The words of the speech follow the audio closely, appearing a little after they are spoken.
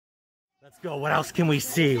Let's go. What else can we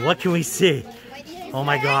see? What can we see? Oh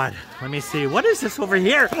my God. Let me see. What is this over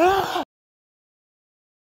here?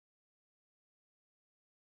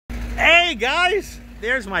 Hey guys,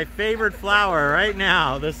 there's my favorite flower right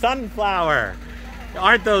now, the sunflower.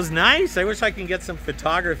 Aren't those nice? I wish I can get some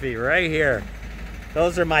photography right here.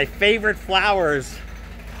 Those are my favorite flowers.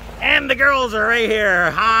 And the girls are right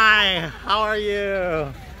here. Hi, how are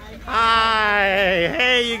you? Hi,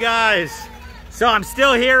 hey you guys. So I'm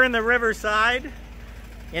still here in the Riverside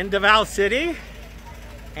in Davao City,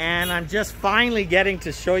 and I'm just finally getting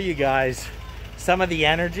to show you guys some of the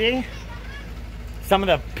energy, some of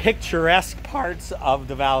the picturesque parts of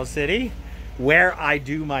Davao City where I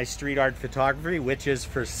do my street art photography, which is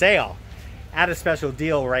for sale at a special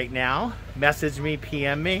deal right now. Message me,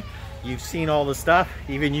 PM me. You've seen all the stuff,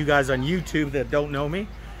 even you guys on YouTube that don't know me.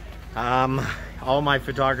 All my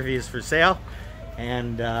photography is for sale,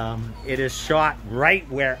 and it is shot right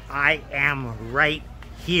where I am right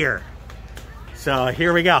here. So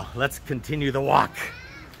here we go. Let's continue the walk.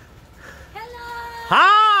 Hello.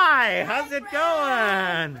 Hi, how's it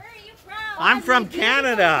going? Where are you from? I'm from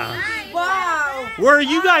Canada. Wow. Where are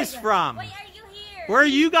you guys from? Why are you here? Where are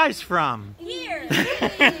you guys from? Here.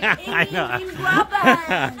 I know.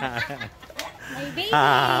 My baby.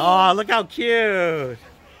 Oh, look how cute.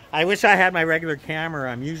 I wish I had my regular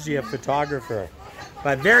camera. I'm usually a photographer.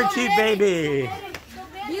 But very cute baby.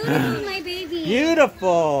 Beautiful, my baby.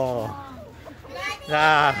 Beautiful.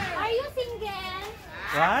 Are you single?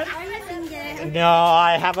 What? Are you single? No,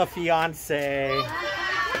 I have a fiance.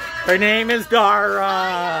 Her name is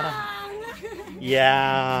Dara.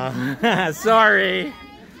 Yeah. Sorry.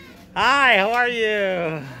 Hi, how are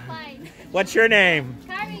you? Fine. What's your name?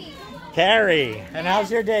 Carrie. Carrie. And how's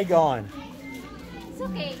your day going? It's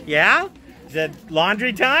okay. Yeah? Is it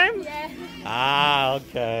laundry time? Yeah. Ah,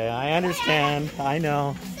 okay. I understand. I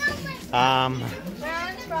know. Where are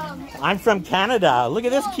you from? I'm from Canada. Look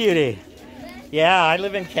at this cutie. Yeah, I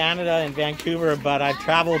live in Canada, in Vancouver, but I've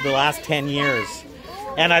traveled the last 10 years.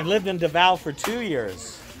 And I've lived in Davao for 2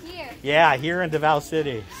 years. Here. Yeah, here in Davao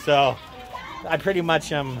City. So I pretty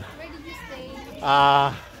much am, Where did you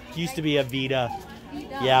stay? used to be a Vida.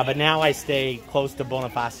 Yeah, but now I stay close to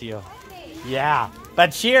Bonifacio. Yeah,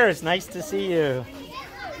 but cheers. Nice to see you.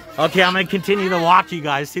 Okay, I'm going to continue the walk, you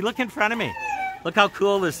guys. See, look in front of me. Look how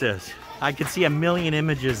cool this is. I can see a million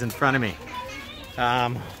images in front of me.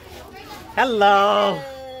 Hello.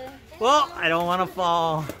 Well, I don't want to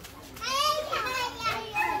fall.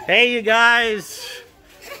 Hey, you guys.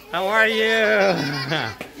 How are you?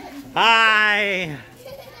 Hi.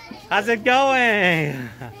 How's it going?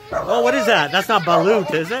 Oh, what is that? That's not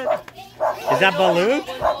balut, is it? Is that balut?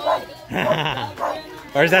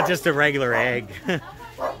 Or is that just a regular egg?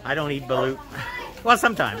 I don't eat balut. Well,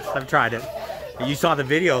 sometimes. I've tried it. You saw the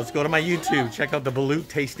videos. Go to my YouTube. Check out the balut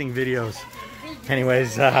tasting videos.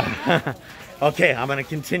 Anyways, okay, I'm going to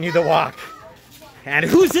continue the walk. And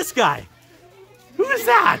who's this guy? Who is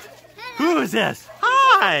that? Who is this?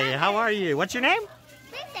 Hi, how are you? What's your name?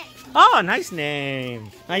 Oh, nice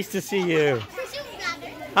name. Nice to see you.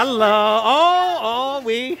 Hello.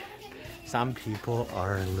 Oh, some people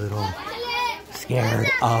are a little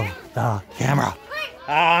scared of the camera.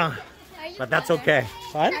 But that's okay.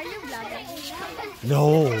 What? Are you vlogging?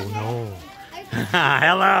 No.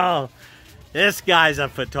 Hello. This guy's a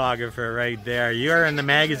photographer right there. You're in the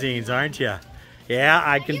magazines, aren't you? Yeah,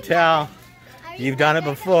 I can tell. You've done it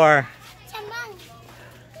before.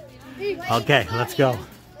 Okay, let's go.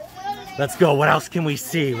 Let's go. What else can we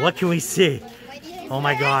see? What can we see? Oh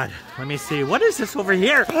my God. Let me see. What is this over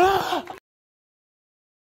here?